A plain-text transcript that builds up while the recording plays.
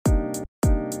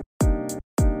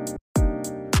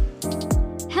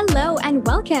and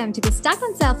welcome to the Stuck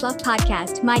on Self-Love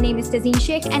podcast. My name is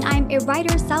Denise, and I'm a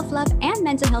writer, self-love, and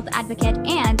mental health advocate,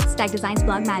 and Stuck Designs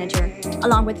blog manager.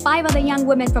 Along with 5 other young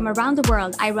women from around the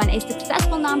world, I run a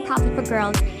successful nonprofit for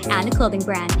girls and a clothing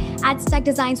brand. At Stuck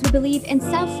Designs, we believe in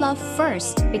self-love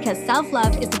first, because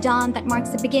self-love is the dawn that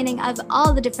marks the beginning of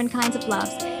all the different kinds of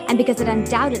loves, and because it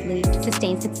undoubtedly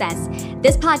sustains success.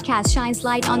 This podcast shines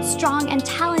light on strong and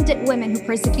talented women who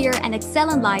persevere and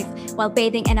excel in life while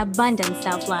bathing in abundant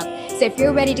self-love. So if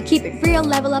you're ready to keep it real,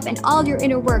 level up in all your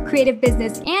inner work, creative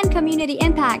business, and community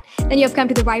impact, then you have come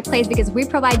to the right place, because we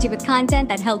provide you with content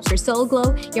that helps your soul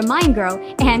glow, your mind grow,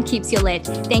 and keeps you lit.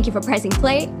 Thank you for pressing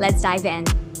play. Let's dive in.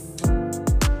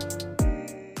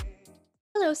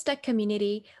 Hello, Stuck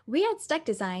community. We at Stuck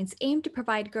Designs aim to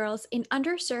provide girls in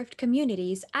underserved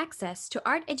communities access to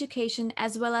art education,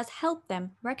 as well as help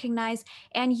them recognize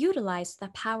and utilize the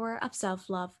power of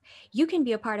self-love. You can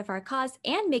be a part of our cause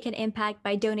and make an impact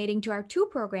by donating to our 2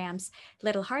 programs,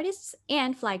 Little Heartists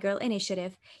and Fly Girl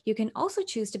Initiative. You can also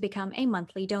choose to become a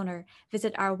monthly donor.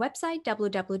 Visit our website,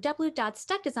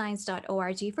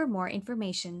 www.stuckdesigns.org, for more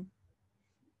information.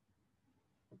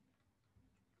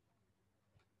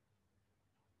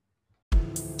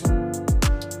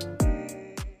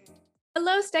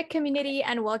 Hello, Stuck community,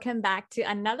 and welcome back to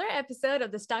another episode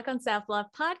of the Stuck on Self-Love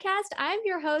podcast. I'm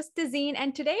your host, Dezine,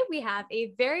 and today we have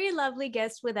a very lovely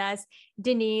guest with us,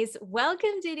 Denise.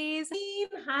 Welcome, Denise.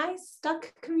 Hi,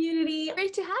 Stuck community.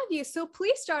 Great to have you. So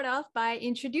please start off by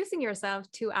introducing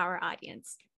yourself to our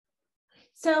audience.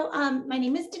 So my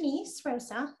name is Denise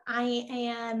Rosa. I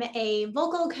am a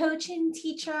vocal coach and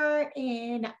teacher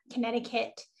in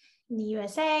Connecticut, in the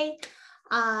USA.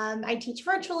 I teach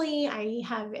virtually. I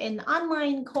have an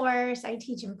online course. I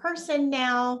teach in person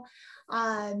now.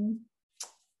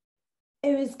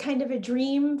 It was kind of a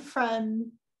dream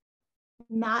from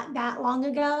not that long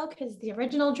ago, because the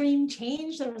original dream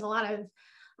changed. There was a lot of,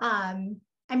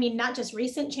 not just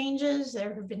recent changes.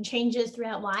 There have been changes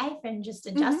throughout life and just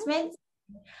adjustments.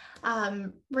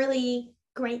 Really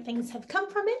great things have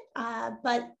come from it.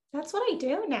 But that's what I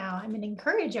do now. I'm an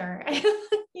encourager,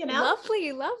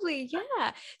 Lovely.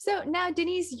 Yeah. So now,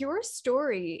 Denise, your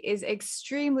story is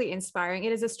extremely inspiring.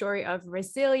 It is a story of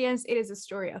resilience. It is a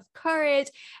story of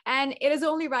courage. And it is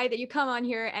only right that you come on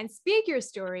here and speak your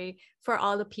story for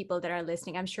all the people that are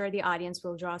listening. I'm sure the audience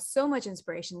will draw so much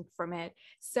inspiration from it.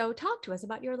 So talk to us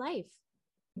about your life.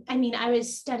 I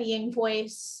was studying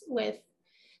voice with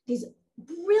these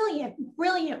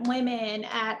brilliant women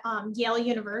at Yale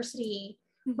University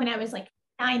when I was like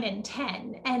 9 and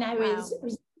 10, and I was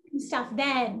doing stuff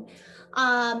then.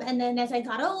 And then as I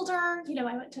got older, I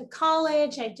went to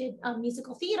college. I did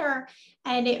musical theater,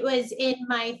 and it was in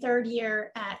my 3rd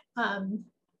year at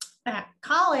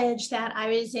college that I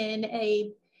was in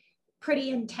a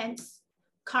pretty intense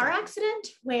car accident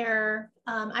where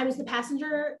I was the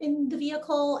passenger in the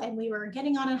vehicle, and we were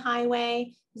getting on a highway.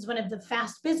 It was one of the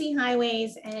fast, busy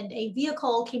highways, and a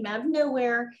vehicle came out of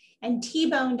nowhere and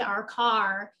T-boned our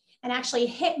car and actually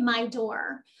hit my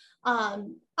door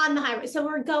on the highway. So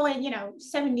we're going,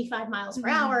 75 miles per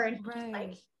hour, and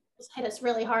just hit us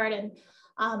really hard. And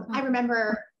I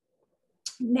remember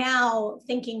now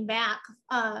thinking back,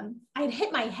 I'd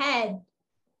hit my head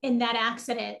in that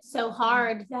accident so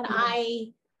hard that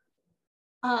it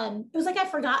was like I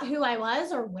forgot who I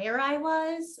was or where I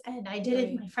was. And I did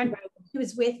it. My friend who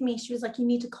was with me, she was like, you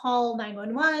need to call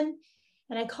 911.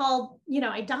 And I called,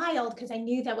 I dialed because I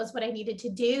knew that was what I needed to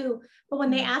do. But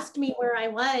when they asked me where I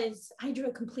was, I drew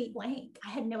a complete blank.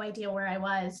 I had no idea where I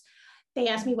was. They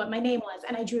asked me what my name was,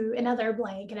 and I drew another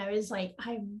blank. And I was like,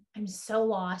 I'm so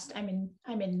lost. I'm in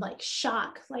like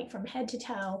shock, like from head to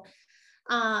toe.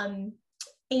 And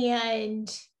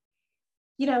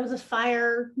the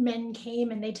firemen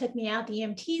came and they took me out. The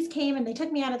EMTs came and they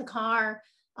took me out of the car.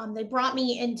 They brought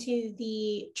me into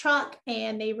the truck,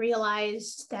 and they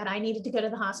realized that I needed to go to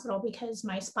the hospital because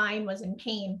my spine was in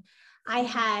pain. I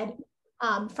had,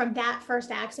 from that first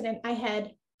accident, I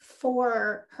had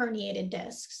 4 herniated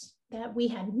discs that we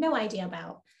had no idea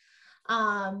about.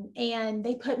 And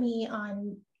they put me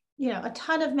on, a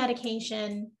ton of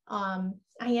medication. I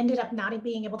ended up not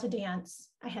being able to dance.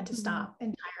 I had to stop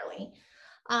entirely.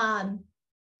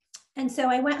 And so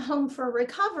I went home for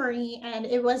recovery, and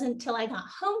it wasn't until I got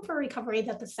home for recovery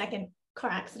that the second car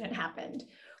accident happened,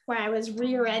 where I was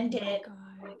rear-ended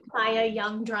by a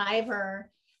young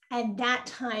driver. And that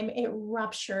time it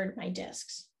ruptured my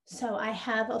discs. So I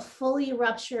have a fully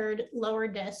ruptured lower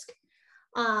disc.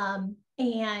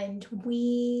 And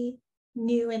we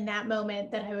knew in that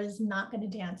moment that I was not going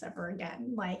to dance ever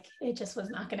again. Like, it just was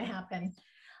not going to happen.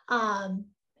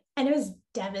 And it was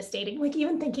devastating. Like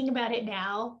even thinking about it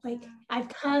now, like I've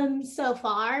come so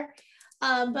far,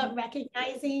 but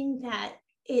recognizing that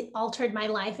it altered my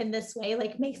life in this way,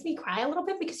 like makes me cry a little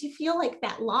bit, because you feel like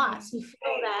that loss. You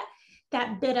feel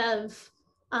that bit of,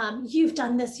 you've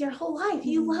done this your whole life.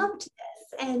 You loved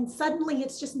this. And suddenly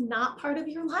it's just not part of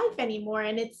your life anymore.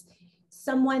 And it's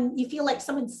someone, you feel like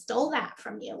someone stole that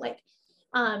from you. Like,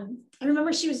 I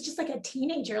remember she was just like a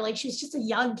teenager, like she was just a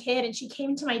young kid, and she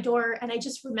came to my door, and I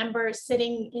just remember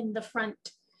sitting in the front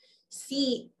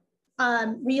seat,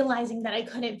 realizing that I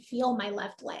couldn't feel my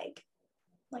left leg,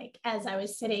 like as I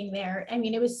was sitting there. I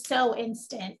mean, it was so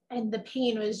instant, and the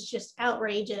pain was just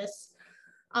outrageous.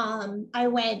 I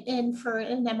went in for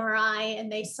an MRI, and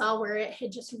they saw where it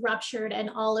had just ruptured, and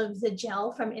all of the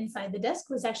gel from inside the disc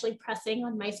was actually pressing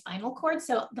on my spinal cord.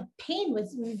 So the pain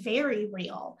was very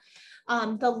real.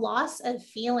 The loss of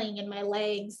feeling in my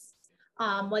legs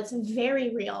was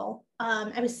very real.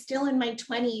 I was still in my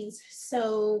 20s.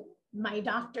 So my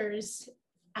doctors,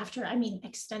 after, I mean,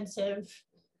 extensive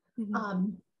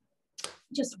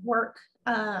just work,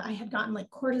 I had gotten like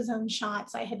cortisone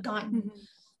shots. I had gotten,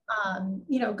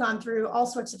 you know, gone through all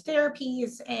sorts of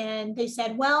therapies. And they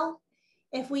said, well,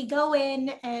 if we go in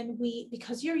and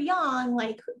because you're young,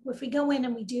 like if we go in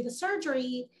and we do the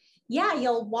surgery, yeah,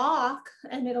 you'll walk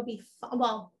and it'll be,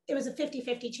 well, it was a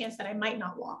 50-50 chance that I might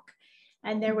not walk.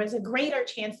 And there was a greater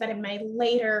chance that in my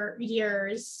later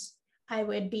years, I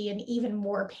would be in even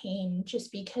more pain, just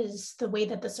because the way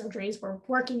that the surgeries were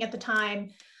working at the time,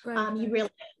 you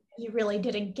really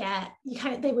didn't get,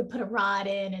 they would put a rod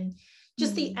in, and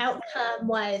just the outcome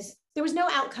was, there was no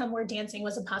outcome where dancing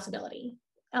was a possibility.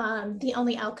 The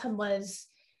only outcome was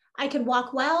I could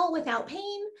walk well without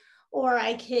pain, or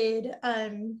I could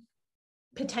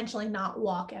potentially not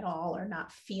walk at all, or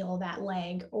not feel that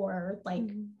leg or like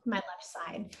my left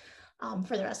side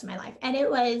for the rest of my life. And it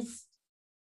was,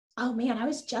 oh man, I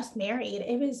was just married.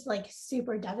 It was like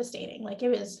super devastating. Like it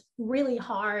was really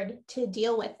hard to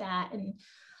deal with that. And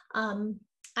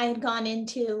I had gone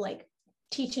into like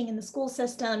teaching in the school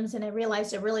systems, and I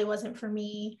realized it really wasn't for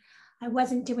me. I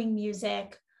wasn't doing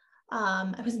music.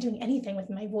 I wasn't doing anything with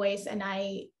my voice. And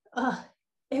it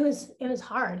was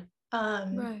hard.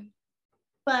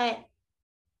 But,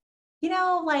 you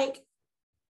know, like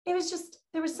it was just,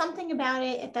 there was something about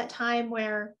it at that time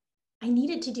where I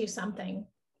needed to do something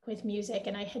with music.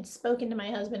 And I had spoken to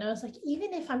my husband. I was like,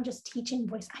 even if I'm just teaching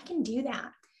voice, I can do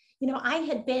that. You know, I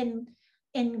had been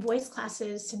in voice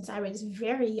classes since I was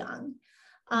very young.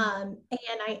 And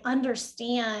I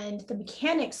understand the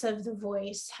mechanics of the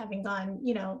voice, having gone,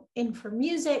 you know, in for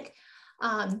music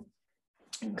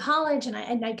in college,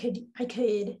 and I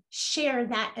could share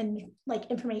that and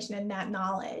like information and that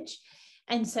knowledge.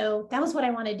 And so that was what I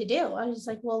wanted to do. I was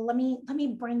like, well, let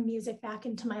me bring music back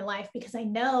into my life, because I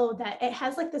know that it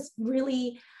has like this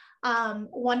really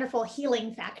wonderful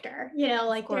healing factor. You know,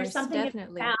 like there's something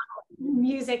about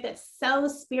music that's so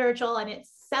spiritual, and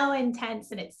it's so intense,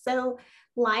 and it's so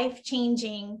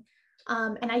life-changing.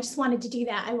 And I just wanted to do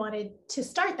that. I wanted to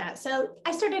start that. So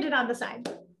I started it on the side.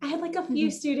 I had like a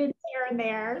few students here and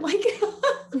there, like,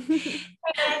 and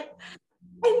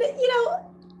you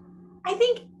know, I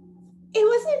think it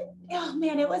wasn't, oh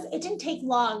man, it didn't take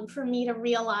long for me to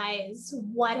realize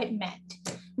what it meant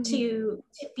to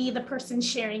be the person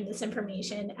sharing this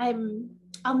information.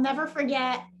 I'll never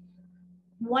forget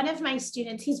one of my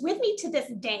students. He's with me to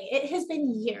this day. It has been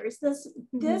years. This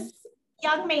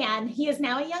young man, he is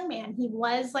now a young man. He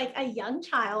was like a young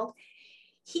child.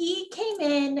 He came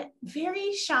in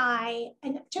very shy,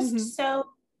 and just so,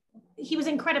 he was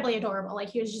incredibly adorable. Like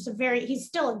he was just he's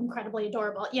still incredibly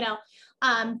adorable, you know.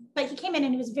 But he came in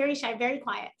and he was very shy, very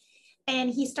quiet.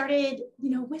 And he started, you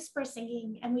know, whisper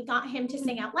singing, and we got him to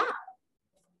sing out loud.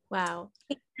 Wow.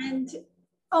 And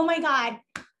oh my God,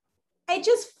 it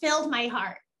just filled my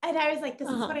heart. And I was like, this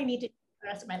is what I need to do for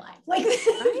the rest of my life. Like,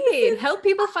 right. Help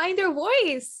people find their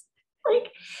voice.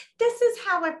 Like, this is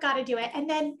how I've got to do it. And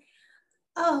then,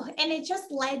 and it just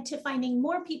led to finding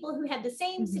more people who had the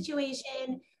same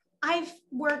situation. I've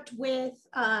worked with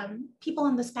people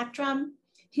on the spectrum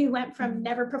who went from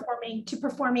never performing to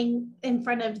performing in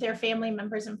front of their family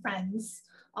members and friends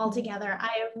altogether.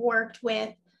 I have worked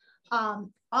with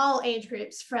all age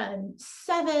groups from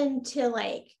 7 to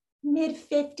like mid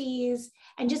 50s,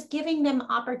 and just giving them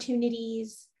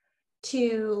opportunities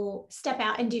to step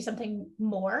out and do something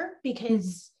more,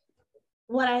 because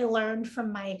what I learned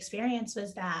from my experience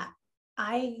was that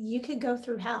you could go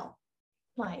through hell.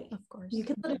 Like, of course, you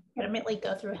could legitimately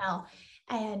go through hell.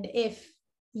 And if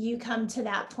you come to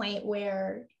that point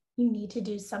where you need to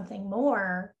do something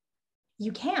more,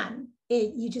 you can.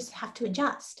 You just have to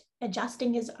adjust.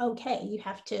 adjusting is okay. You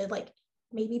have to like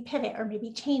maybe pivot or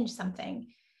maybe change something,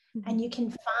 and you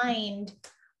can find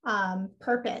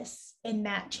purpose in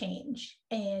that change,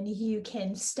 and you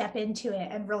can step into it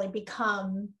and really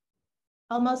become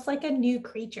almost like a new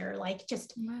creature, like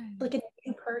just like a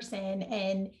new person,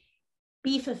 and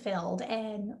be fulfilled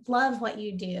and love what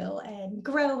you do and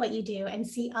grow what you do and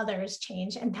see others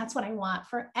change. And that's what I want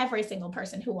for every single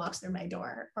person who walks through my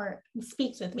door or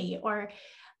speaks with me or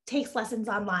takes lessons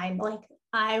online. Like,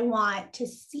 I want to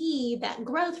see that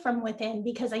growth from within,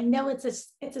 because I know it's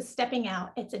a stepping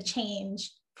out, it's a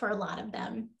change for a lot of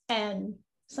them. And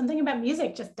something about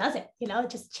music just does it, you know, it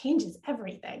just changes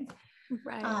everything.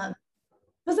 Right.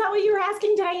 Was that what you were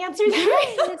asking? Did I answer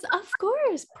that? Yes, of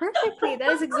course. Perfectly.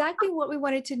 That is exactly what we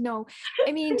wanted to know.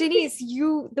 I mean, Denise,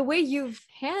 the way you've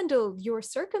handled your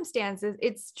circumstances,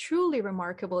 it's truly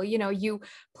remarkable. You know, you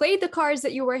played the cards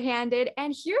that you were handed,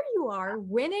 and here you are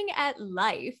winning at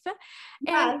life. And,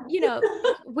 Yeah. you know,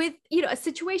 with, you know, a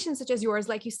situation such as yours,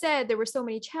 like you said, there were so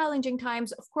many challenging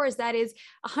times. Of course, that is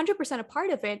 100% a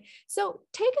part of it. So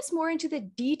take us more into the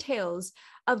details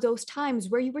of those times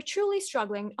where you were truly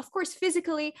struggling, of course,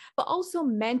 physically, but also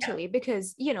mentally,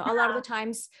 because, you know, a lot of the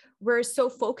times we're so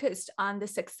focused on the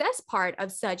success part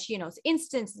of such, you know,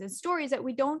 instances and stories that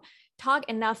we don't talk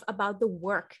enough about the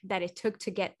work that it took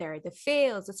to get there, the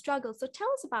fails, the struggles. So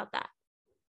tell us about that.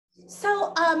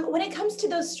 So when it comes to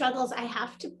those struggles, I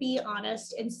have to be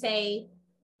honest and say,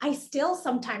 I still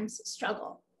sometimes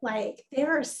struggle. Like,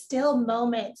 there are still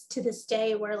moments to this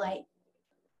day where like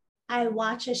I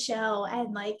watch a show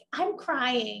and like I'm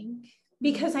crying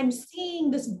because I'm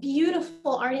seeing this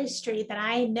beautiful artistry that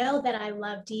I know that I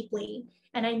love deeply,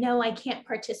 and I know I can't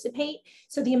participate.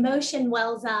 So the emotion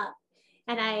wells up,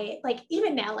 and I like,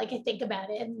 even now, like I think about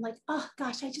it and like, oh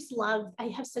gosh, I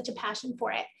have such a passion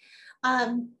for it.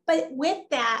 But with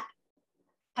that,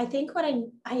 I think what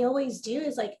I always do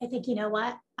is like, I think, you know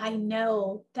what? I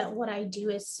know that what I do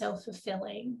is so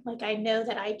fulfilling. Like, I know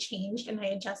that I changed and I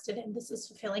adjusted and this is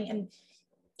fulfilling. And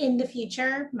in the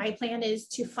future, my plan is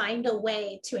to find a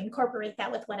way to incorporate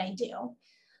that with what I do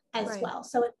as well.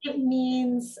 So if it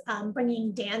means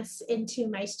bringing dance into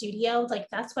my studio, like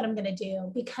that's what I'm going to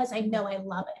do, because I know I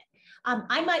love it.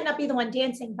 I might not be the one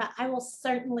dancing, but I will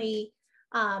certainly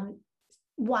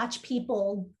watch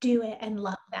people do it and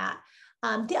love that.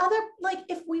 The other, like,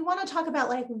 if we want to talk about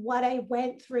like what I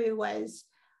went through, was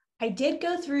I did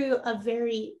go through a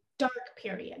very dark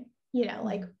period, you know,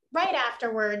 like right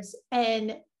afterwards.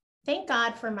 And thank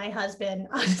God for my husband,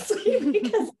 honestly,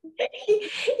 because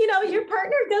you know, your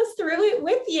partner goes through it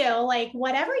with you. Like,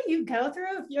 whatever you go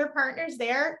through, if your partner's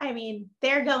there, I mean,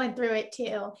 they're going through it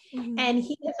too. And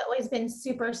he has always been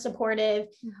super supportive.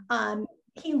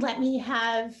 He let me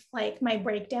have like my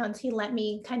breakdowns. He let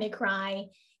me kind of cry.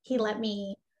 He let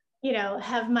me, you know,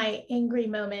 have my angry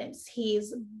moments.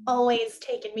 He's always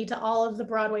taken me to all of the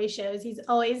Broadway shows. He's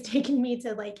always taken me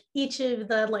to like each of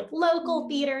the like local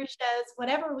theater shows,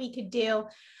 whatever we could do.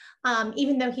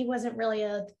 Even though he wasn't really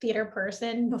a theater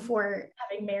person before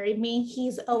having married me,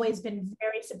 he's always been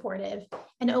very supportive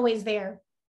and always there.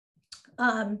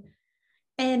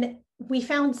 And we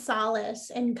found solace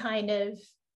in kind of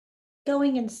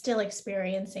going and still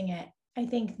experiencing it. I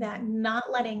think that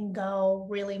not letting go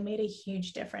really made a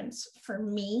huge difference for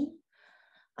me,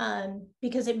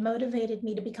 because it motivated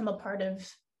me to become a part of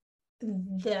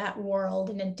that world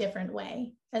in a different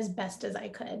way as best as I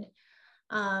could.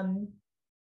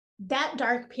 That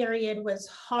dark period was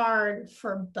hard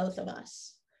for both of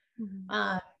us,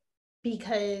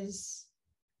 because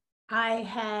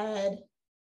I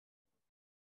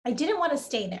didn't want to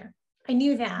stay there. I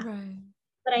knew that.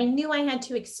 But I knew I had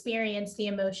to experience the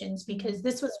emotions, because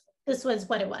this was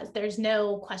what it was. There's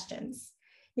no questions,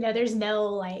 you know, there's no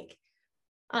like,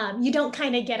 you don't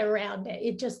kind of get around it.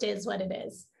 It just is what it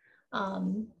is.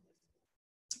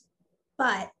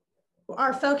 But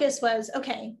our focus was,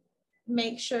 okay,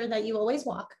 make sure that you always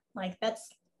walk. Like, that's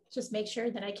just make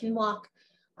sure that I can walk.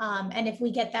 And if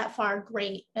we get that far,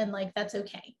 great. And like, that's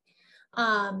okay.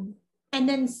 And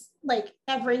then like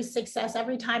every success,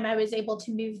 every time I was able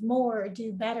to move more, or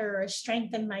do better, or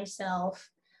strengthen myself,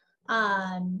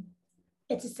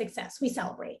 it's a success. We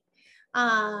celebrate.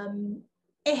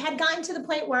 It had gotten to the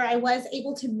point where I was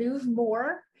able to move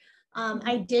more.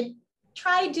 I did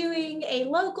try doing a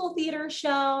local theater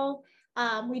show.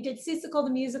 We did Seussical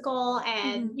the musical,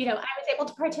 and you know, I was able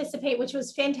to participate, which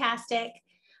was fantastic.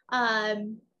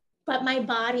 But my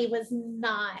body was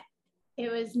not.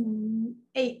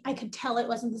 I could tell it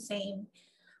wasn't the same.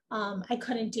 I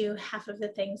couldn't do half of the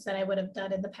things that I would have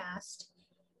done in the past.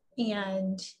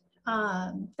 And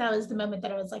That was the moment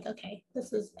that I was like, okay,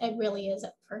 it really is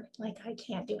it for, like, I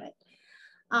can't do it.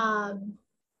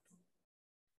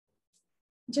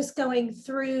 Just going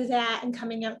through that and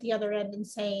coming out the other end and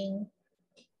saying,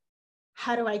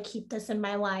 how do I keep this in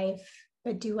my life,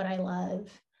 but do what I love?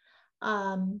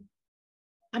 I'm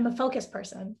a focused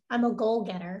person. I'm a goal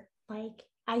getter. Like,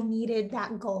 I needed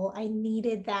that goal. I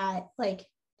needed that, like,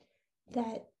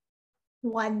 that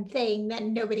one thing that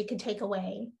nobody could take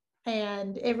away.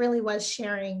 And it really was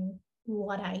sharing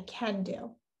what I can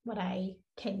do, what I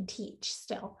can teach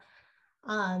still.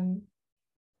 It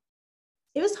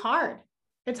was hard.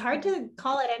 It's hard to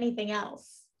call it anything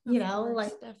else, you know,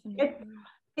 like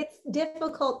it's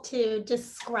difficult to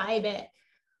describe it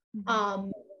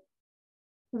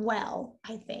well,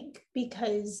 I think,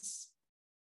 because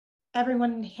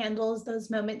everyone handles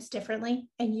those moments differently,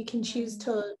 and you can choose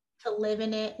to live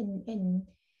in it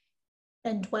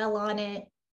and dwell on it.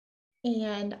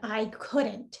 And I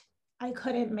couldn't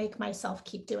make myself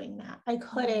keep doing that. I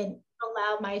couldn't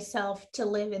allow myself to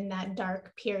live in that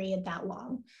dark period that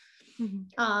long.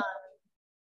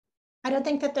 I don't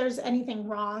think that there's anything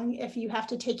wrong if you have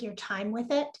to take your time with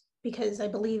it, because I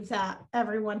believe that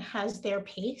everyone has their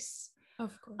pace.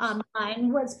 Of course.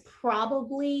 Mine was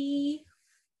probably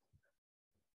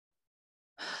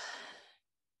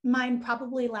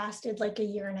lasted like a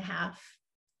year and a half.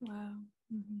 Wow.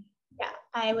 Yeah,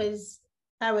 I was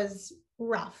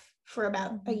rough for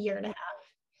about a year and a half.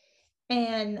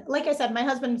 And like I said, my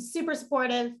husband's super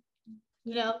supportive.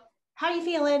 You know, how are you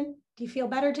feeling? Do you feel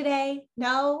better today?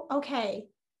 No? Okay.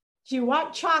 Do you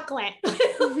want chocolate?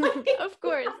 Of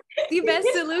course. The best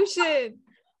solution.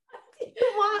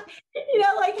 You want,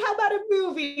 like, how about a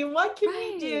movie? What can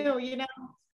we do?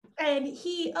 And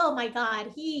he, oh my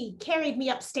God, he carried me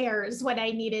upstairs when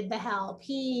I needed the help.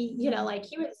 He, like,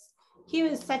 he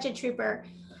was such a trooper.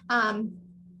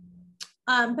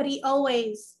 But he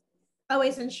always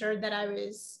ensured that I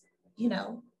was,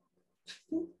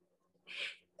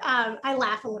 I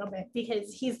laugh a little bit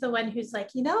because he's the one who's like,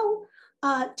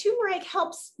 turmeric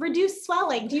helps reduce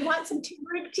swelling. Do you want some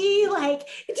turmeric tea? Like,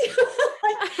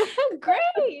 great.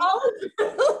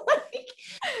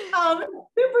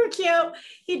 Super cute.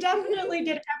 He definitely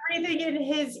did everything in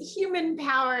his human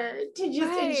power to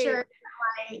just ensure,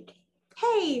 like,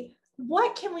 hey,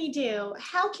 what can we do?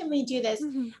 How can we do this?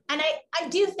 And I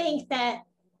do think that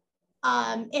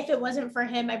if it wasn't for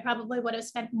him, I probably would have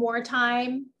spent more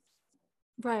time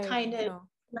kind of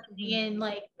in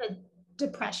like the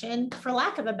depression, for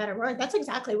lack of a better word. That's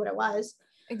exactly what it was.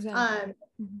 Exactly.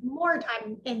 More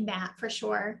time in that for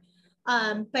sure.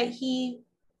 But he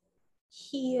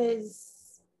is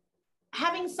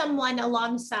having someone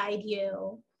alongside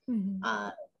you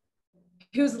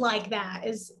who's like that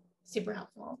is super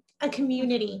helpful. A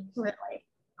community, really,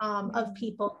 of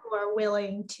people who are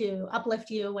willing to uplift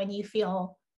you when you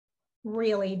feel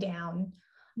really down.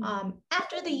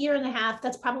 After the year and a half,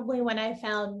 that's probably when I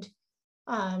found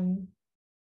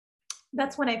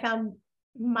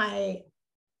my,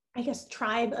 I guess,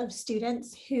 tribe of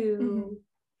students who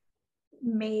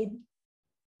made,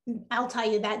 I'll tell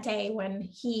you, that day when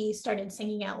he started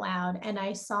singing out loud and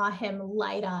I saw him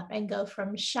light up and go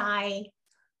from shy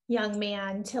young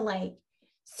man to like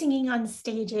singing on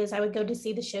stages. I would go to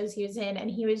see the shows he was in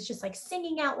and he was just like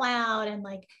singing out loud, and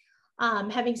like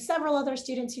having several other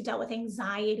students who dealt with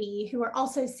anxiety who were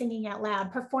also singing out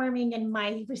loud, performing in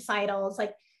my recitals.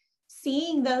 Like,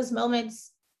 seeing those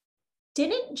moments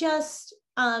didn't just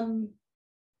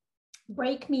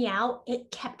break me out, it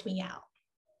kept me out.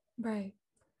 Right.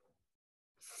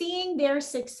 Seeing their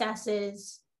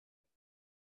successes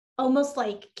almost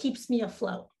like keeps me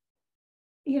afloat.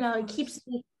 It keeps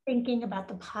me thinking about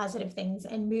the positive things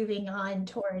and moving on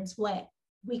towards what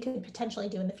we could potentially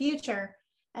do in the future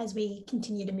as we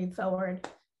continue to move forward.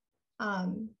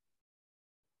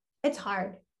 It's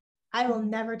hard. I will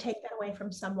never take that away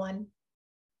from someone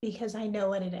because I know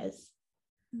what it is.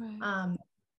 Right. I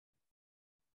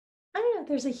don't know,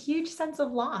 there's a huge sense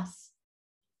of loss.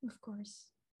 Of course.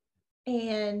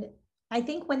 And I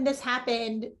think when this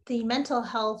happened, the mental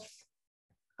health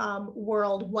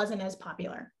world wasn't as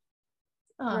popular.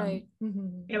 Right. You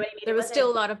know what I mean? There was still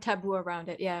a lot of taboo around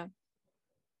it. Yeah.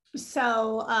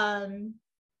 So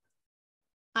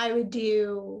I would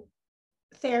do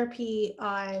therapy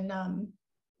on,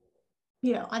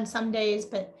 on some days,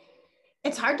 but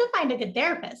it's hard to find a good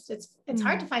therapist. It's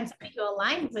hard to find somebody who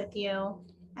aligns with you.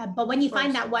 But when you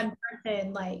find that one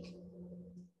person, like,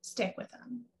 stick with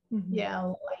them.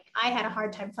 Like, I had a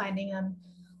hard time finding them.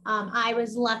 I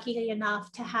was lucky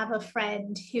enough to have a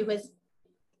friend who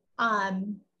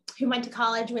who went to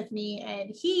college with me,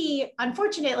 and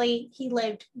unfortunately, he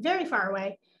lived very far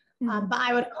away. But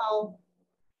I would call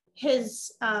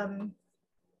his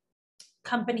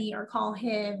company or call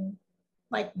him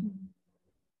like,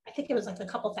 I think it was like a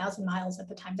couple thousand miles at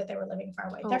the time that they were living far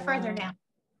away. They're farther now.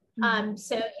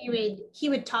 So he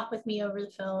would talk with me over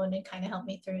the phone and kind of help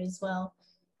me through as well.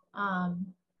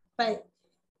 But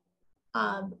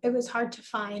it was hard to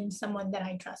find someone that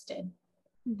I trusted,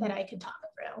 that I could talk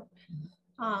through.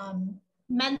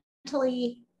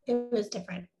 Mentally, it was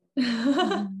different.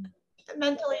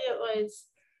 Mentally,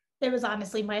 it was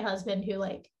honestly my husband who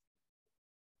like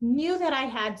knew that I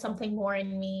had something more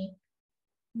in me,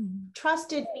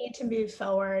 trusted me to move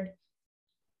forward,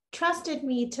 trusted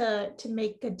me to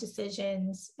make good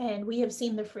decisions. And we have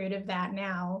seen the fruit of that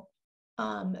now.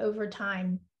 Over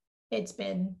time, it's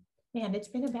been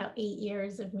about 8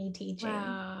 years of me teaching.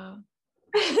 Wow.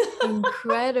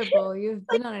 Incredible. You've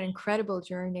been on an incredible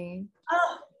journey.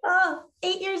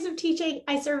 8 years of teaching.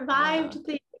 I survived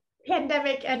the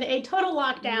pandemic and a total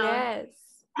lockdown. Yes.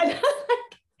 Like,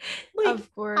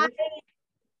 of course.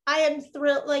 I am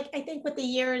thrilled. Like, I think with the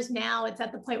years now, it's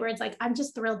at the point where it's like, I'm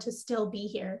just thrilled to still be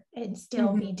here and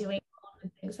still be doing all the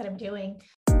things that I'm doing.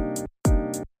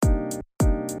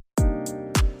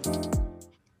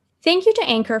 Thank you to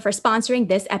Anchor for sponsoring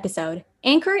this episode.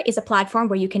 Anchor is a platform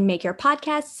where you can make your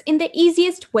podcasts in the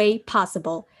easiest way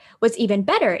possible. What's even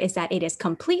better is that it is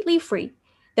completely free.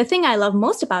 The thing I love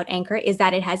most about Anchor is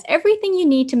that it has everything you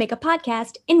need to make a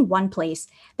podcast in one place.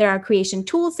 There are creation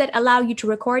tools that allow you to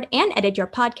record and edit your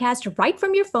podcast right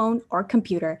from your phone or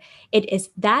computer. It is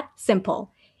that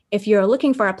simple. If you're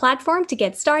looking for a platform to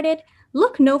get started,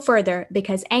 look no further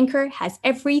because Anchor has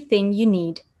everything you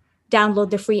need. Download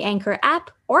the free Anchor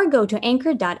app or go to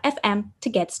anchor.fm to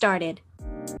get started.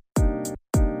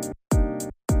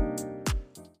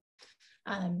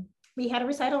 We had a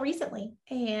recital recently,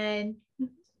 and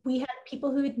we had people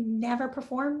who had never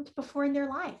performed before in their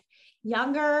life,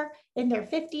 younger, in their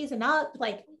 50s and up,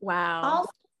 like all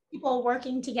people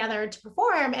working together to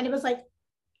perform. And it was like,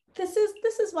 this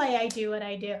is why I do what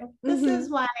I do. This is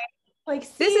why, like,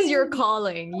 this is your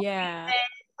calling. Yeah.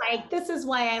 Like, this is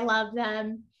why I love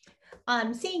them.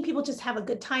 Seeing people just have a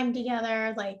good time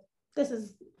together, like,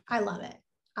 I love it.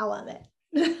 I love it.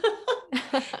 Did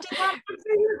that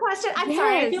answer your question? I'm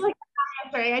sorry. I feel like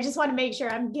I'm not answering. I just want to make sure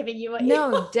I'm giving you what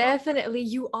No, definitely.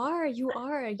 You are.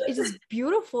 It is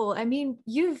beautiful. I mean,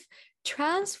 you've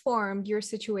transformed your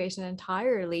situation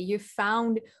entirely. You've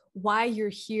found why you're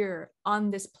here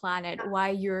on this planet,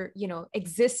 why you're,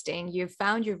 existing. You've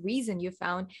found your reason. You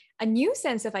found a new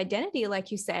sense of identity,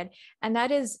 like you said, and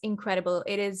that is incredible.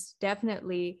 It is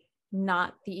definitely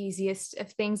not the easiest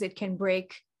of things. It can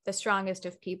break the strongest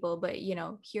of people, but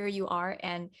here you are,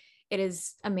 and it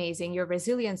is amazing. Your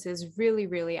resilience is really,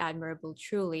 really admirable.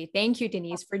 Truly. Thank you,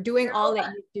 Denise, for doing all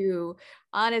that you do.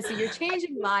 Honestly, you're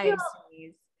changing lives,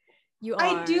 Denise. You are.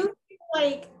 I do feel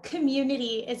like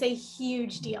community is a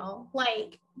huge deal.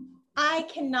 Like, I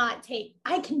can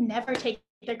never take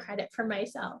the credit for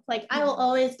myself. Like, I will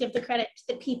always give the credit to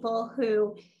the people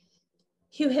who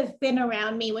have been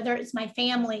around me, whether it's my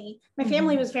family. My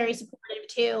family was very supportive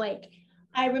too. Like,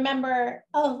 I remember,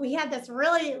 we had this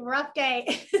really rough day.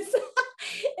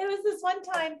 It was this one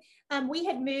time we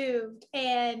had moved,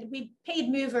 and we paid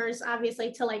movers,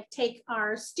 obviously, to like take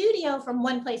our studio from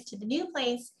one place to the new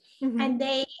place. And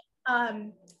they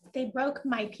broke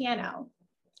my piano.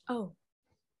 Oh,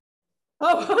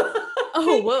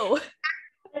 whoa.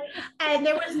 And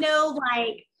there was no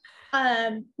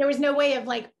way of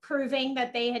like proving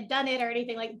that they had done it or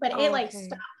anything, like, but it like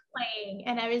stopped playing.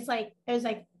 And it was like,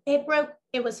 it broke.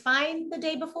 It was fine the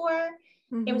day before.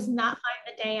 It was not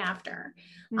fine the day after.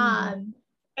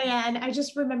 And I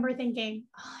just remember thinking,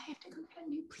 I have to go get a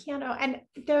new piano. And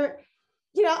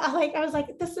I was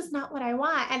like, this is not what I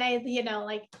want. And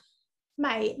like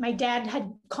my dad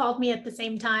had called me at the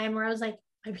same time where I was like,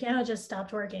 my piano just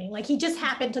stopped working. Like, he just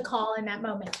happened to call in that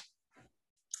moment.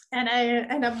 And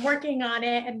I'm working on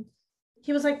it. And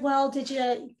he was like, well,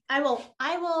 I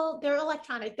will, they're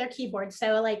electronic, they're keyboards.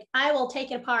 So like, I will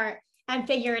take it apart and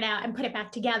figure it out and put it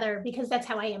back together, because that's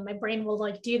how I am. My brain will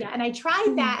like do that. And I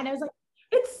tried that, and I was like,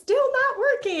 it's still not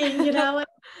working,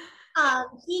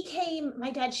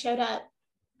 my dad showed up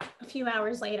a few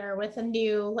hours later with a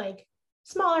new, like,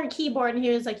 smaller keyboard, and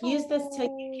he was like, use this to go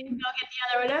get the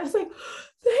other one. I was like,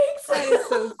 thanks. That is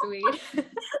so sweet. Like,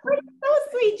 so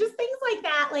sweet. Just things like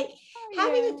that. Like,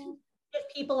 having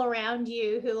people around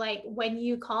you who, like, when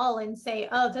you call and say,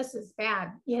 oh, this is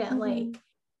bad, like,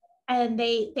 and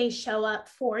they show up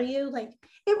for you, like,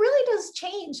 it really does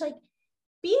change. Like,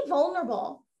 be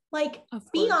vulnerable, like,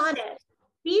 be honest,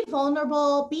 be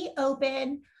vulnerable, be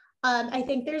open. I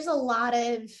think there's a lot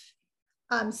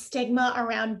of stigma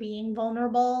around being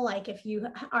vulnerable. Like if you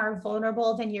are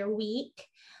vulnerable, then you're weak.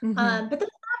 But that's not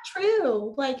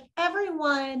true. Like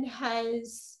everyone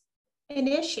has an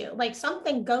issue, like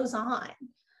something goes on.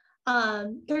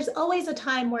 There's always a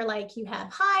time where like you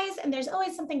have highs and there's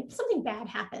always something bad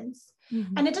happens.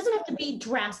 And it doesn't have to be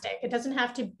drastic. It doesn't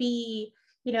have to be,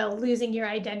 you know, losing your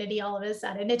identity all of a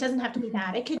sudden. It doesn't have to be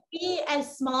that. It could be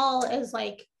as small as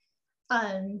like,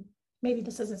 maybe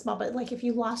this isn't small, but like if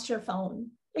you lost your phone,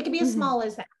 it could be as small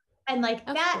as that. And like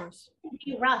Of that course. can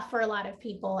be rough for a lot of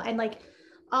people. And like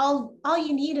all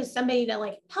you need is somebody to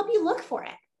like help you look for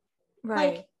it.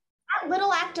 Right. Like that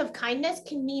little act of kindness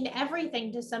can mean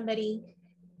everything to somebody.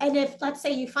 And if, let's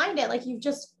say you find it, like you've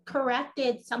just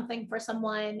corrected something for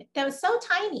someone that was so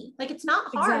tiny, like it's not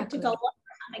hard to go look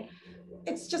for something.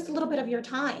 It's just a little bit of your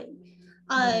time.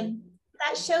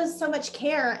 That shows so much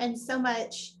care and so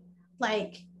much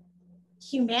like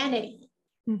humanity.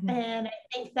 And I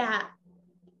think that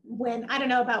when, I don't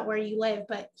know about where you live,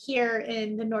 but here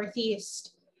in the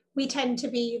Northeast, we tend to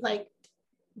be like,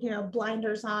 you know,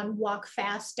 blinders on, walk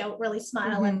fast, don't really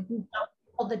smile, and don't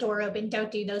hold the door open,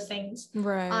 don't do those things.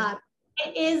 Right.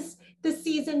 It is the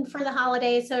season for the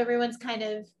holidays, so everyone's kind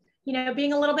of, you know,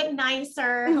 being a little bit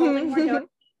nicer, holding more doors.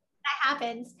 That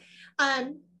happens.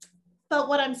 But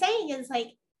what I'm saying is like,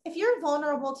 if you're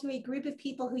vulnerable to a group of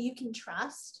people who you can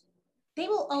trust, they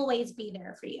will always be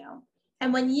there for you.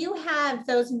 And when you have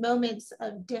those moments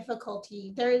of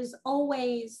difficulty, there's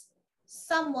always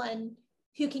someone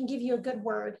who can give you a good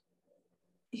word,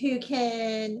 who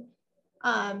can,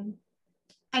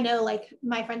 I know like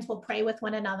my friends will pray with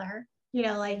one another, you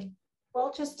know, like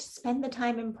we'll just spend the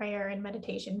time in prayer and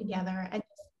meditation together and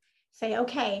say,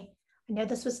 okay, I know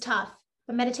this was tough,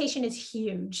 but meditation is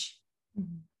huge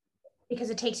because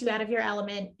it takes you out of your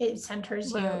element. It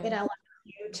centers you. It allows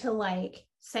you to like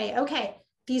say, okay,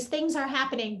 these things are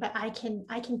happening, but I can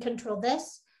control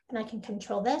this, and I can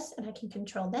control this, and I can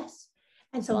control this.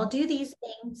 And so I'll do these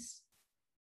things,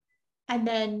 and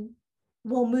then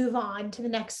we'll move on to the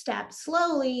next step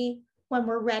slowly when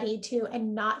we're ready to,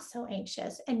 and not so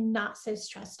anxious and not so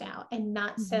stressed out and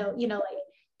not so, you know, like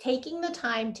taking the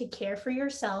time to care for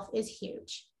yourself is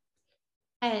huge.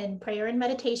 And prayer and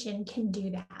meditation can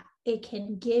do that. It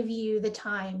can give you the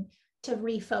time to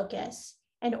refocus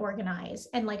and organize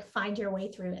and like find your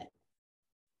way through it.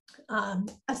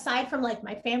 Aside from like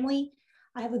my family,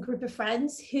 I have a group of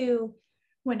friends who,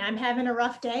 when I'm having a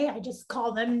rough day, I just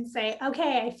call them and say,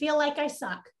 okay, I feel like I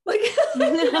suck. Like,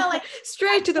 you know, like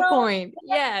straight to the point.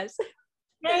 Yes.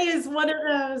 Today is one of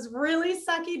those really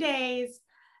sucky days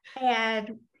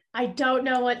and I don't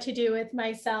know what to do with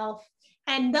myself.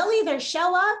 And they'll either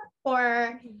show up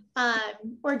or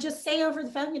just say over the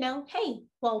phone, you know, hey,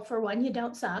 well, for one, you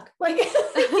don't suck. Like,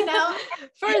 you know,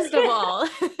 first of all,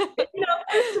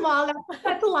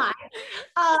 that's a lie.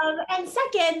 And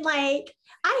second, like,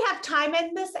 I have time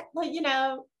in this, like, you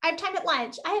know, I have time at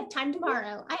lunch. I have time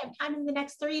tomorrow. I have time in the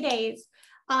next 3 days.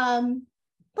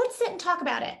 Let's sit and talk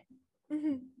about it.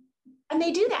 And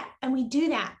they do that. And we do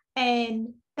that.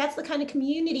 And that's the kind of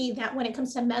community that when it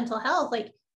comes to mental health,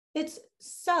 like it's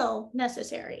so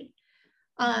necessary.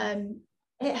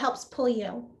 It helps pull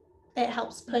you. It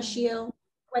helps push you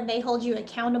when they hold you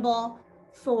accountable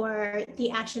for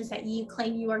the actions that you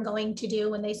claim you are going to do.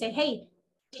 When they say, hey,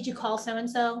 did you call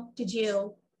so-and-so? Did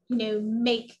you, you know,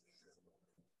 make,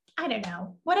 I don't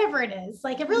know, whatever it is.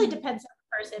 Like, it really depends on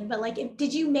the person, but like,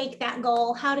 did you make that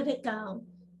goal? How did it go?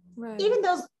 Right. Even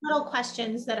those little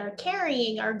questions that are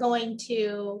carrying are going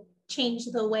to change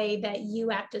the way that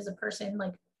you act as a person,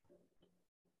 like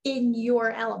in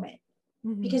your element,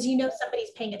 because you know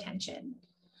somebody's paying attention.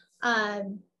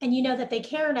 And you know that they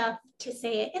care enough to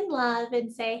say it in love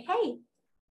and say, hey,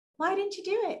 why didn't you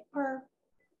do it? Or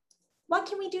what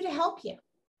can we do to help you?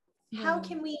 How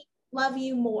can we love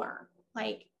you more?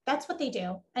 Like, that's what they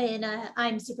do. And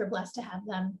I'm super blessed to have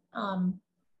them. I'm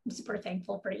super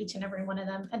thankful for each and every one of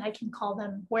them. And I can call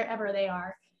them wherever they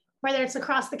are, whether it's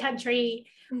across the country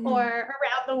or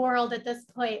around the world at this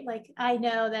point. Like, I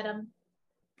know that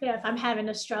you know, if I'm having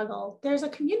a struggle, there's a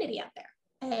community out there.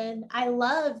 And I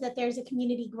love that there's a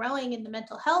community growing in the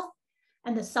mental health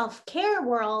and the self-care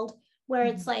world where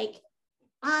it's like,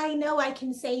 I know I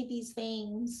can say these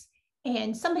things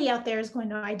and somebody out there is going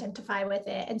to identify with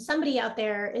it. And somebody out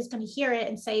there is going to hear it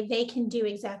and say they can do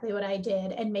exactly what I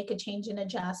did and make a change and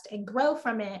adjust and grow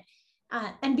from it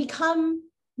and become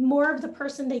more of the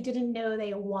person they didn't know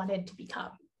they wanted to become.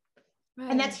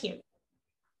 Right. And that's huge.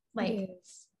 Like,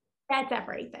 That's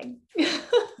everything.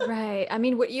 Right. I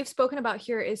mean, what you've spoken about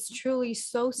here is truly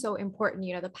so important,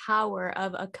 the power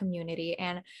of a community.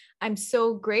 And I'm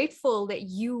so grateful that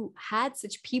you had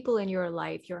such people in your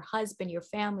life, your husband, your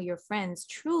family, your friends.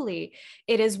 Truly,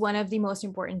 it is one of the most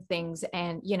important things.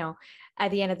 And, at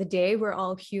the end of the day, we're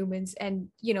all humans and,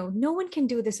 no one can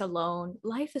do this alone.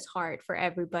 Life is hard for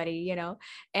everybody,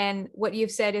 and what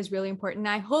you've said is really important.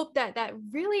 And I hope that that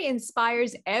really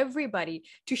inspires everybody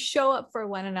to show up for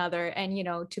one another and,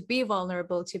 to be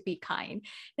vulnerable, to be kind.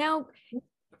 Now,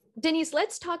 Denise,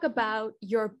 let's talk about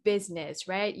your business,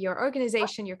 right? Your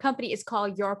organization, your company is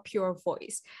called Your Pure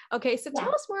Voice. Okay, so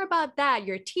tell us more about that,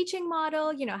 your teaching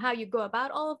model, how you go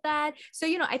about all of that. So,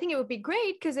 I think it would be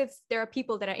great because if there are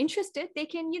people that are interested, they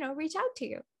can, reach out to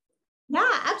you.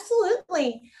 Yeah,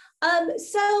 absolutely.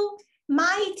 So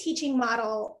my teaching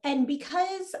model, and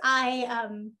because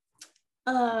I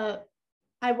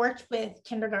worked with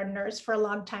kindergartners for a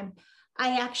long time,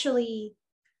 I actually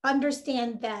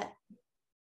understand that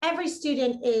every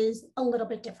student is a little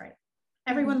bit different.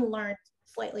 Everyone learns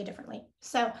slightly differently.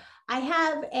 So I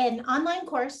have an online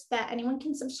course that anyone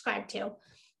can subscribe to.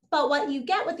 But what you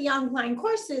get with the online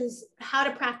course is how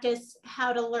to practice,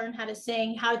 how to learn how to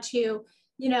sing, how to,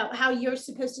 how you're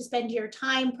supposed to spend your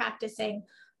time practicing.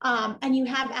 And you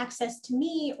have access to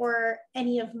me or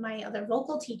any of my other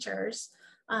vocal teachers,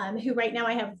 who right now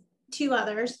I have 2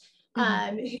 others, who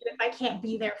if I can't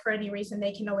be there for any reason,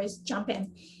 they can always jump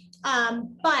in.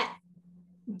 But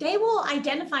they will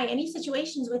identify any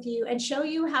situations with you and show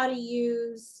you how to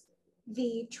use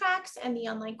the tracks and the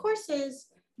online courses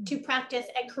to practice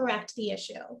and correct the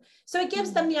issue. So it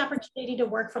gives them the opportunity to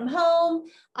work from home.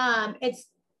 It's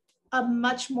a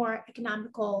much more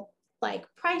economical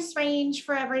price range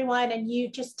for everyone. And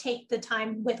you just take the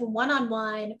time with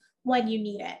one-on-one when you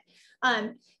need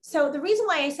it. So the reason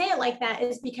why I say it like that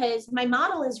is because my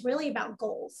model is really about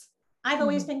goals. I've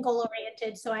always been goal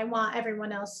oriented. So I want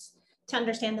everyone else to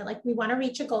understand that we want to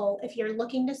reach a goal. If you're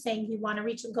looking to sing, you want to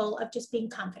reach a goal of just being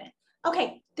confident.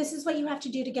 Okay, this is what you have to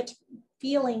do to get to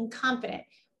feeling confident.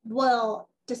 We'll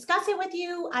discuss it with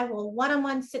you. I will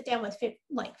one-on-one sit down with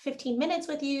 15 minutes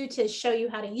with you to show you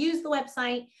how to use the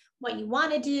website, what you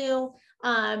want to do,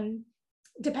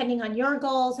 depending on your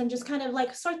goals, and just kind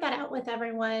of sort that out with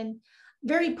everyone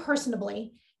very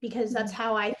personably, because that's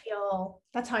how I feel.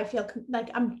 That's how I feel like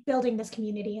I'm building this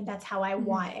community, and that's how I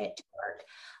want it to work.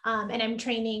 And I'm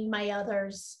training my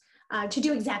others to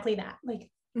do exactly that,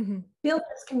 build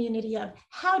this community of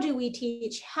how do we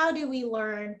teach, how do we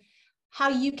learn, how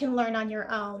you can learn on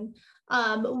your own.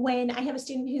 When I have a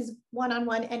student who's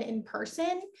one-on-one and in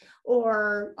person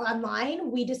or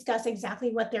online, we discuss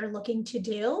exactly what they're looking to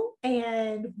do,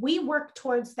 and we work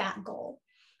towards that goal.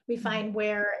 We find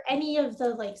where any of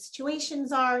the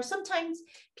situations are. Sometimes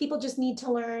people just need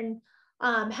to learn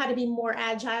how to be more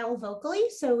agile vocally.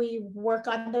 So we work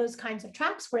on those kinds of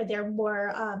tracks where they're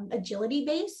more agility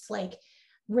based, like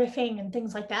riffing and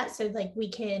things like that. So we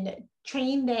can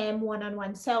train them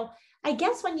one-on-one. So I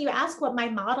guess when you ask what my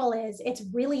model is, it's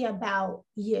really about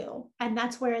you. And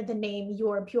that's where the name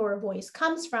Your Pure Voice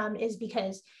comes from, is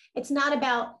because it's not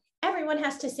about everyone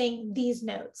has to sing these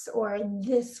notes or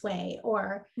this way,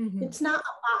 or it's not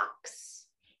a box.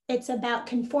 It's about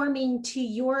conforming to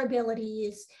your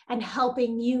abilities and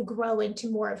helping you grow into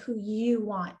more of who you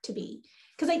want to be.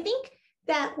 Because I think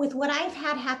that with what I've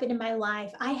had happen in my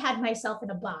life, I had myself in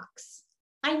a box.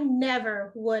 I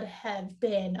never would have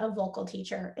been a vocal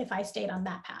teacher if I stayed on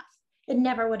that path. It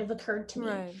never would have occurred to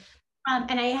me. Right.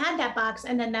 And I had that box,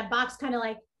 and then that box kind of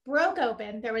broke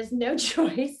open. There was no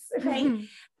choice, right? And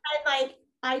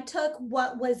I took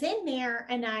what was in there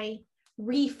and I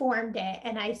reformed it,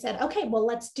 and I said, okay, well,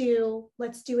 let's do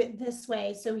it this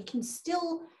way, so we can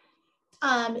still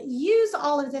use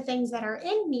all of the things that are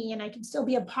in me, and I can still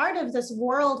be a part of this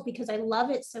world because I love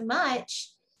it so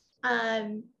much.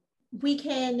 We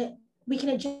can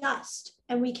adjust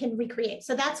and we can recreate.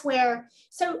 So that's where,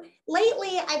 so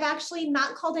lately I've actually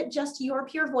not called it just Your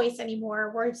Pure Voice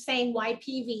anymore. We're saying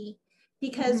YPV,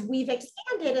 because we've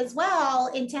expanded as well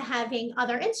into having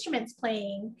other instruments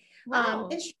playing,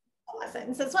 instrument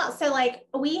lessons as well. So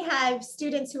we have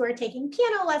students who are taking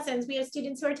piano lessons. We have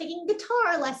students who are taking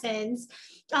guitar lessons.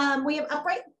 We have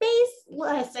upright bass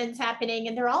lessons happening,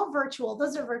 and they're all virtual.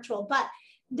 Those are virtual, but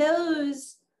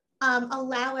those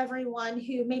allow everyone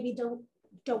who maybe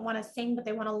don't want to sing, but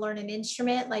they want to learn an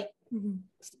instrument,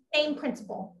 same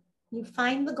principle. You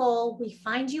find the goal, we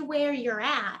find you where you're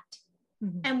at,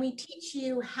 and we teach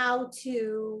you how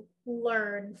to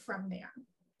learn from there.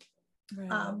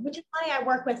 Right. Which is why I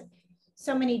work with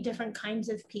so many different kinds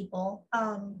of people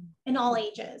in all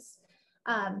ages.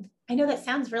 I know that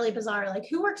sounds really bizarre. Like,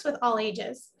 who works with all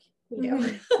ages? We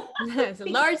do. It's a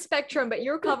large spectrum, but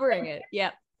you're covering it.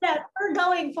 Yeah. Yeah, we're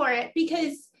going for it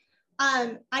because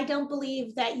I don't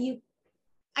believe that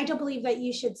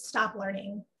you should stop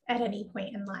learning at any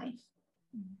point in life.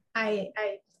 I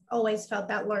always felt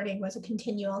that learning was a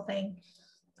continual thing.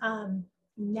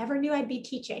 Never knew I'd be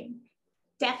teaching.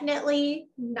 Definitely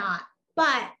not.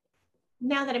 But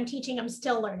now that I'm teaching, I'm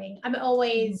still learning. I'm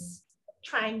always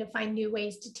trying to find new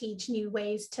ways to teach, new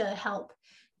ways to help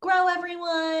grow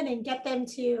everyone and get them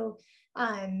to,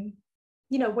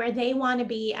 where they want to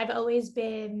be. I've always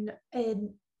been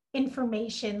an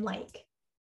information like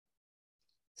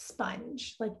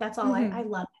sponge. Like that's all I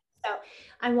love. So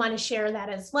I want to share that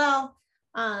as well.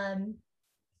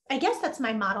 I guess that's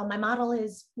my model. My model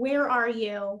is, where are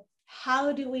you?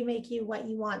 How do we make you what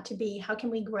you want to be? How can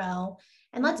we grow?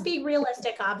 And let's be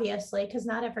realistic, obviously, because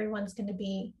not everyone's going to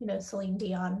be, Celine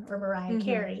Dion or Mariah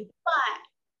Carey,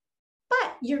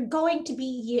 but you're going to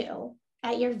be you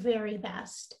at your very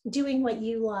best, doing what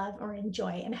you love or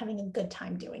enjoy and having a good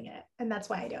time doing it. And that's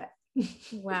why I do it.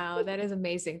 Wow, that is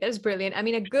amazing. That is brilliant. I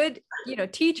mean, a good,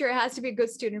 teacher has to be a good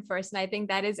student first. And I think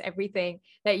that is everything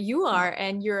that you are,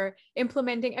 and you're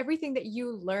implementing everything that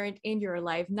you learned in your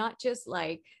life, not just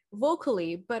like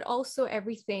vocally, but also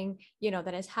everything,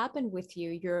 that has happened with you.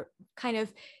 You're kind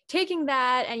of taking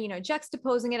that and,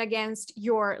 juxtaposing it against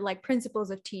your like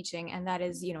principles of teaching. And that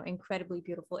is, incredibly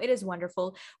beautiful. It is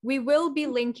wonderful. We will be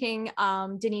linking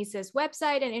Denise's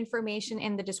website and information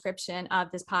in the description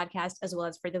of this podcast, as well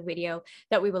as for the video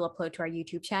that we will upload to our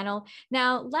YouTube channel.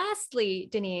 Now, lastly,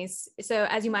 Denise, so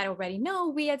as you might already know,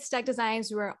 we at Stack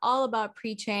Designs, we're all about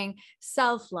preaching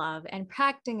self-love and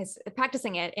practicing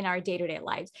it in our day-to-day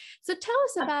lives. So tell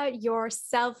us about your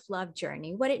self-love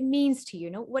journey, what it means to you,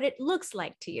 what it looks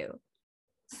like to you.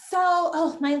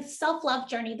 So, my self-love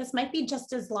journey, this might be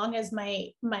just as long as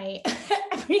my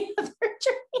every other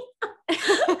journey.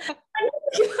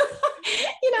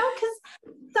 Because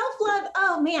self-love,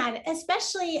 oh man,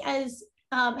 especially as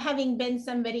having been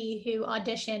somebody who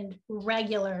auditioned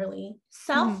regularly,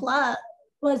 self-love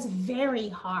was very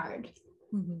hard.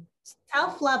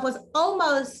 Self-love was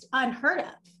almost unheard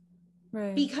of.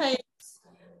 Right. Because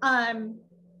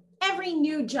every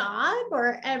new job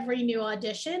or every new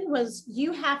audition was,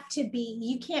 you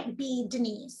can't be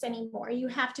Denise anymore. You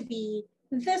have to be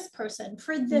this person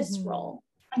for this role.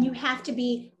 And you have to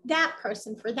be that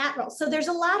person for that role. So there's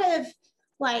a lot of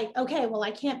like, okay, well,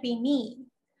 I can't be me.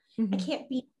 I can't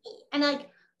be me. And like,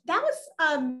 that was,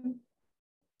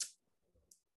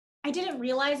 I didn't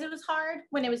realize it was hard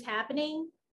when it was happening.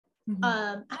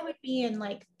 I would be in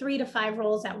like 3 to 5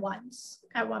 roles at once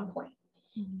at one point.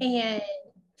 And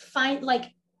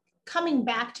coming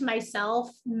back to myself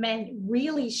meant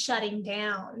really shutting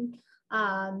down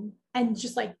and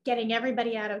just like getting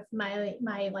everybody out of my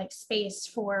like space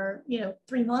for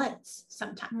 3 months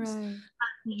sometimes. Right.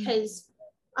 Because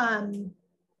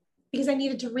I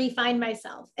needed to refine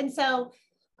myself. And so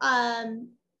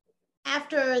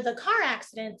after the car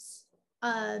accidents,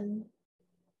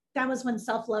 that was when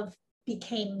self-love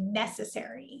became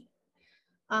necessary.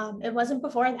 It wasn't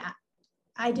before that.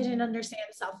 I didn't understand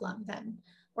self-love then,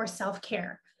 or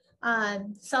self-care.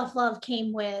 Self-love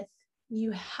came with,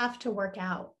 you have to work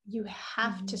out, you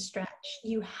have to stretch,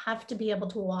 you have to be able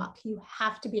to walk, you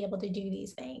have to be able to do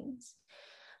these things.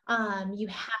 You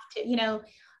have to,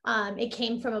 it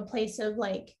came from a place of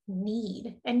like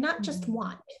need and not just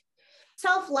want.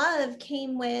 Self-love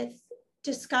came with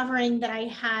discovering that I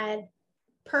had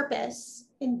purpose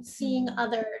in seeing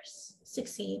others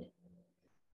succeed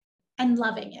and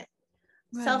loving it.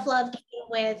 Right. Self-love came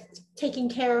with taking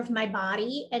care of my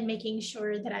body and making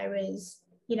sure that I was,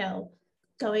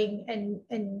 going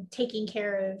and taking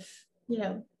care of,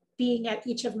 being at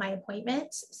each of my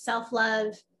appointments.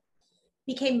 Self-love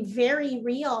became very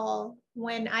real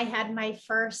when I had my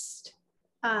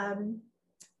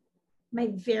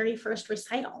very first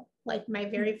recital, like my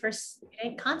very first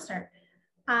concert.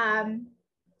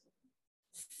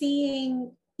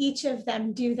 Seeing each of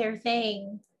them do their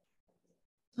thing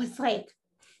was like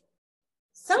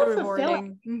so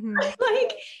fulfilling,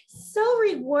 like so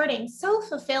rewarding, so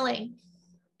fulfilling.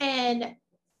 And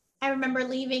I remember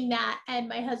leaving that, and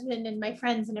my husband and my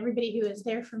friends and everybody who was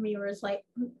there for me were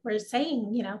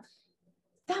saying,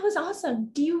 that was awesome.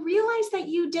 Do you realize that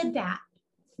you did that?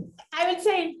 I would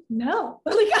say, no.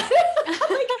 Like,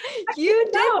 you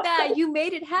did that. You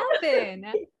made it happen.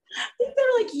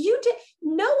 They're like, you did.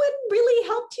 No one really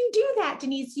helped you do that,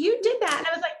 Denise. You did that. And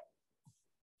I was like,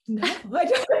 no,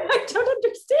 I don't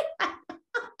understand.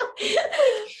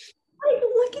 like,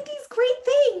 look at these great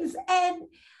things. And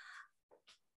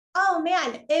Oh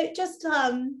man, it just,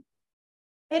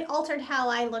 it altered how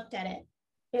I looked at it.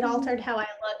 It altered how I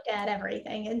looked at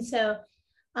everything. And so,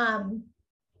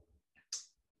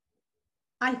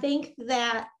 I think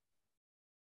that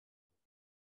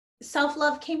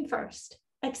self-love came first,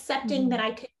 accepting that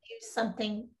I could do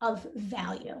something of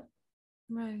value.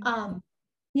 Right.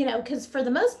 You know, because for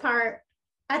the most part,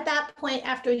 at that point,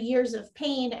 after years of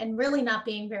pain and really not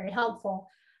being very helpful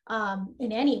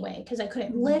in any way, because I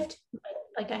couldn't lift,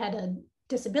 like I had a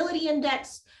disability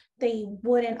index, they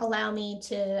wouldn't allow me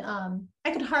to,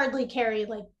 I could hardly carry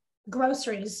like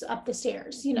groceries up the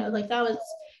stairs, you know, like that was,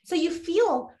 so you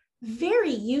feel very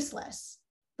useless.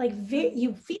 Like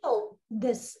you feel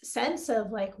this sense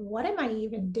of like, what am I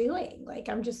even doing? Like,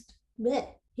 I'm just, bleh,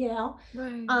 you know?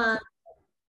 Right.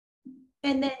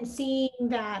 And then seeing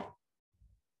that,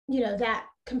 you know, that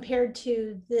compared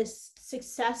to this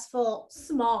successful,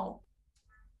 small,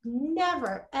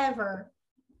 never, ever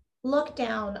look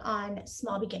down on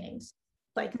small beginnings.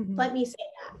 Like, let me say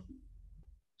that.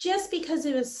 Just because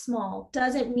it was small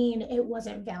doesn't mean it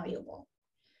wasn't valuable.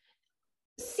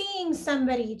 Seeing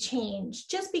somebody change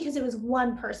just because it was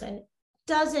one person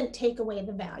doesn't take away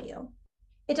the value.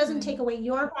 It doesn't take away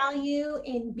your value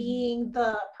in being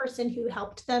the person who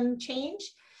helped them change.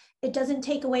 It doesn't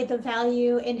take away the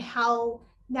value in how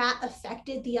that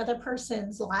affected the other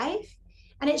person's life.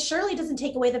 And it surely doesn't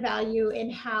take away the value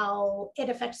in how it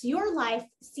affects your life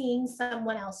seeing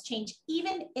someone else change,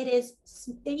 even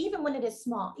when it is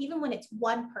small, even when it's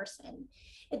one person,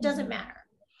 it doesn't matter.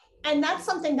 And that's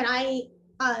something that I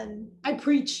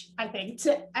preach, I think,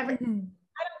 to every, I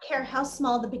don't care how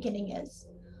small the beginning is,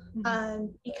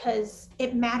 because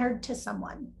it mattered to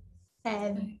someone,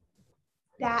 and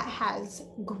that has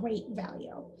great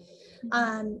value.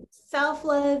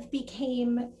 Self-love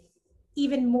became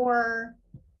even more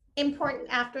important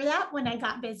after that when I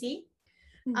got busy,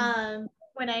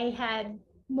 when I had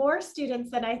more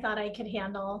students than I thought I could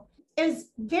handle. It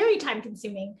was very time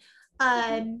consuming,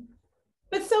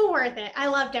 but so worth it. I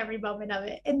loved every moment of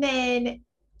it. And then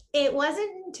it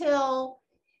wasn't until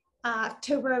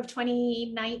October of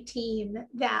 2019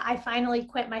 that I finally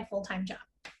quit my full-time job.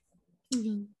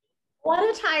 What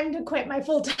a time to quit my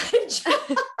full-time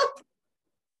job.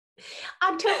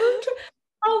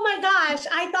 Oh my gosh.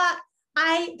 I thought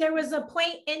there was a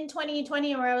point in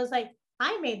 2020 where I was like,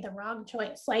 I made the wrong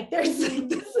choice. Like this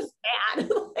is bad.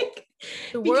 Like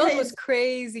the world was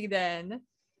crazy then.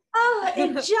 Oh,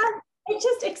 it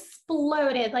just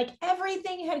exploded. Like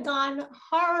everything had gone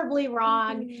horribly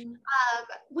wrong.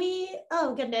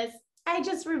 Oh goodness. I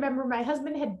just remember my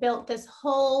husband had built this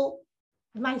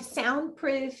my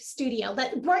soundproof studio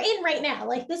that we're in right now.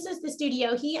 Like this is the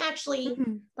studio. He actually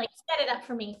like set it up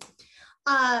for me.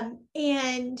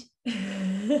 And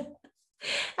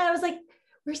I was like,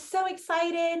 we're so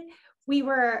excited. We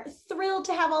were thrilled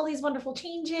to have all these wonderful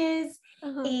changes.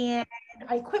 And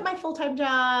I quit my full-time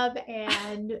job,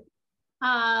 and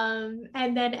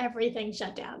then everything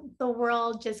shut down. The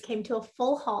world just came to a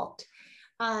full halt.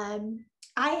 I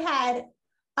had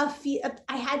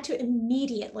to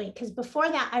immediately, because before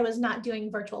that I was not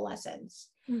doing virtual lessons,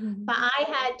 but I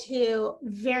had to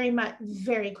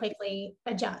very quickly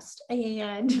adjust,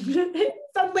 and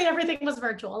suddenly everything was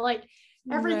virtual. Like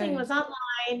everything was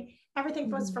online, everything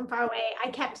was from far away.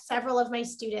 I kept several of my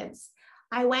students.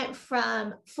 I went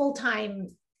from full-time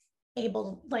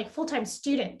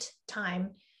student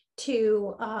time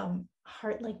to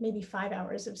like maybe 5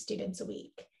 hours of students a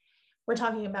week. We're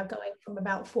talking about going from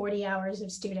about 40 hours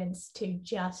of students to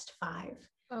just 5.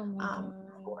 Oh my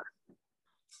God.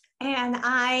 And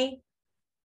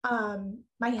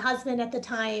my husband at the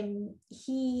time,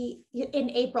 in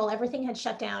April, everything had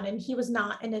shut down and he was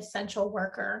not an essential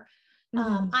worker.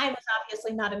 I was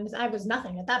obviously I was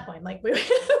nothing at that point. Like we were,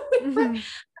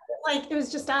 like it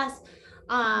was just us.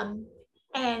 And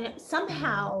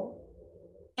somehow,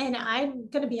 and I'm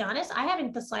going to be honest, I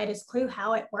haven't the slightest clue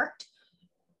how it worked.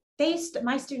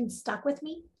 My students stuck with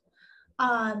me.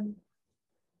 And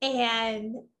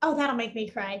that'll make me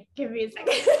cry. Give me a second.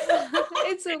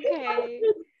 It's okay.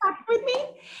 Stuck with me.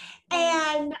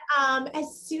 And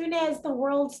as soon as the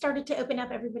world started to open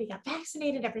up, everybody got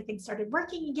vaccinated, everything started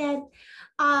working again.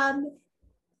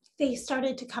 They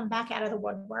started to come back out of the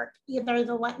woodwork. Either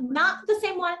not the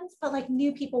same ones, but like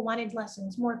new people wanted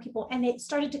lessons, more people, and it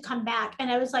started to come back.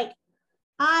 And I was like,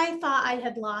 I thought I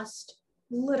had lost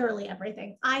literally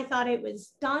everything. I thought it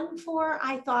was done for.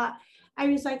 I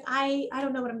was like, I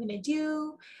don't know what I'm going to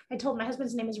do. I told my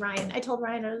husband's name is Ryan. I told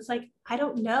Ryan, I was like, I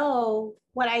don't know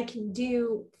what I can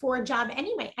do for a job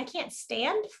anyway. I can't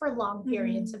stand for long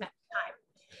periods of time.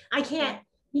 I can't,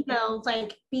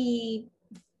 like be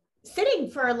sitting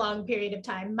for a long period of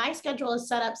time. My schedule is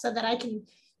set up so that I can,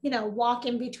 walk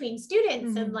in between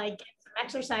students and like get some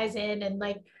exercise in, and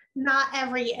like not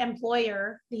every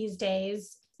employer these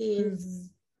days is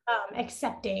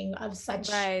accepting of such.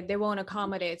 Right. They won't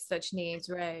accommodate such needs.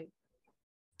 Right.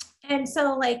 And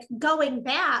so like going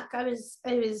back, I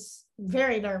was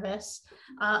very nervous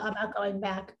about going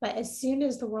back, but as soon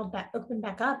as the world opened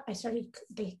back up, they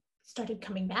started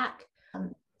coming back.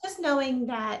 Just knowing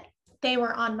that they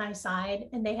were on my side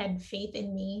and they had faith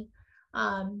in me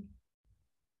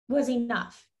was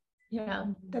enough,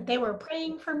 that they were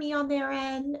praying for me on their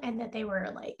end, and that they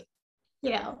were like,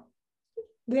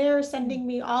 they're sending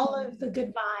me all of the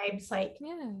good vibes. Like,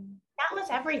 that was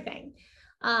everything.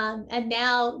 And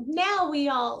now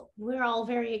we're all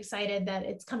very excited that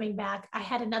it's coming back. I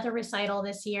had another recital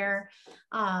this year.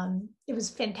 It was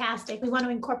fantastic. We want to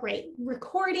incorporate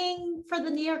recording for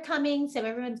the year coming. So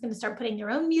everyone's going to start putting their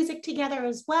own music together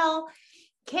as well.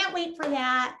 Can't wait for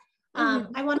that.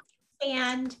 I want to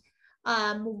expand.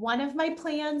 One of my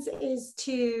plans is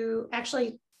to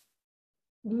actually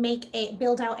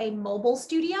build out a mobile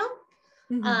studio.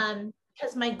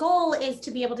 Because my goal is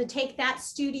to be able to take that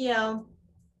studio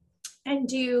and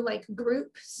do like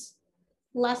groups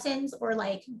lessons or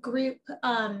like group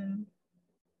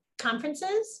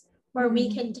conferences where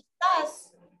we can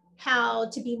discuss how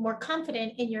to be more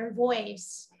confident in your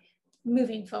voice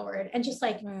moving forward, and just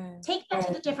like take that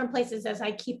to the different places as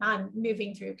I keep on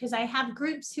moving through. Because I have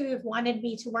groups who have wanted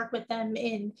me to work with them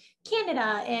in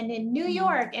Canada and in New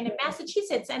York and in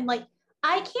Massachusetts, and like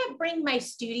I can't bring my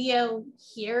studio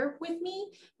here with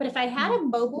me, but if I had a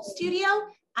mobile studio,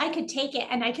 I could take it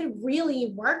and I could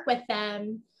really work with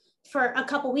them for a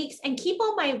couple weeks and keep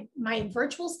all my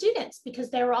virtual students, because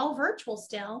they're all virtual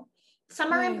still.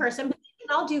 Some are in person, but we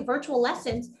can all do virtual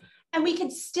lessons, and we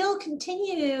could still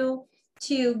continue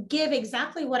to give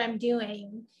exactly what I'm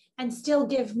doing and still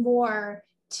give more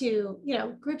to,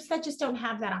 groups that just don't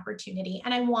have that opportunity.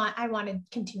 And I want to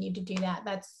continue to do that.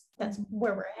 That's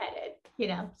where we're headed,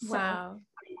 So, wow.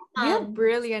 You have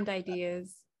brilliant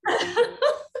ideas.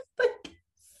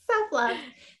 Self-love.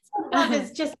 Self-love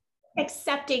is just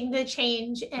accepting the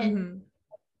change and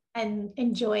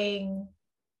enjoying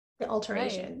the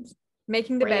alterations.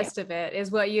 Making the best of it is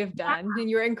what you've done, and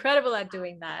you're incredible at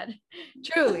doing that.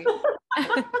 Truly.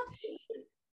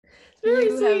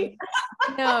 Really sweet.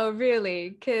 No, really,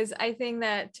 because I think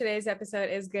that today's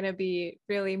episode is going to be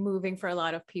really moving for a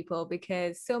lot of people,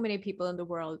 because so many people in the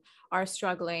world are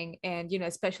struggling, and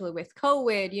especially with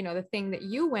COVID, the thing that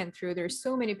you went through, there's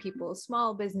so many people,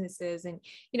 small businesses, and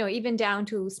even down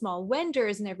to small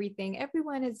vendors and everything.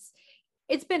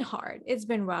 It's been hard. It's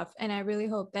been rough. And I really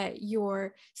hope that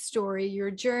your story,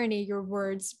 your journey, your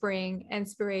words bring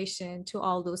inspiration to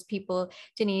all those people.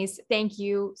 Denise, thank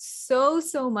you so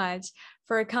much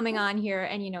for coming on here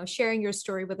and, sharing your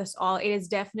story with us all. It is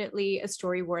definitely a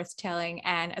story worth telling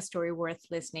and a story worth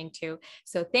listening to.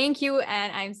 So thank you.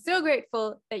 And I'm so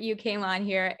grateful that you came on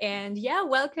here, and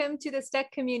welcome to the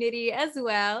Stuck community as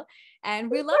well.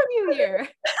 And we love you here.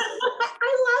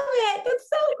 I love it. That's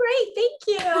so great. Thank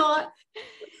you.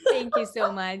 Thank you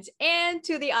so much. And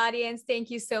to the audience,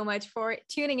 thank you so much for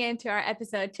tuning in to our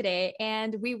episode today.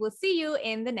 And we will see you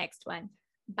in the next one.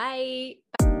 Bye.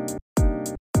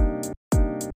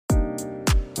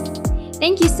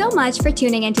 Thank you so much for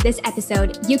tuning into this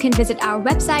episode. You can visit our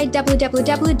website,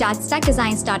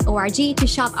 www.stackdesigns.org, to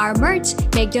shop our merch,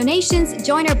 make donations,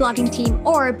 join our blogging team,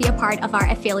 or be a part of our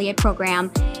affiliate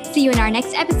program. See you in our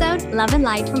next episode. Love and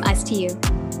light from us to you.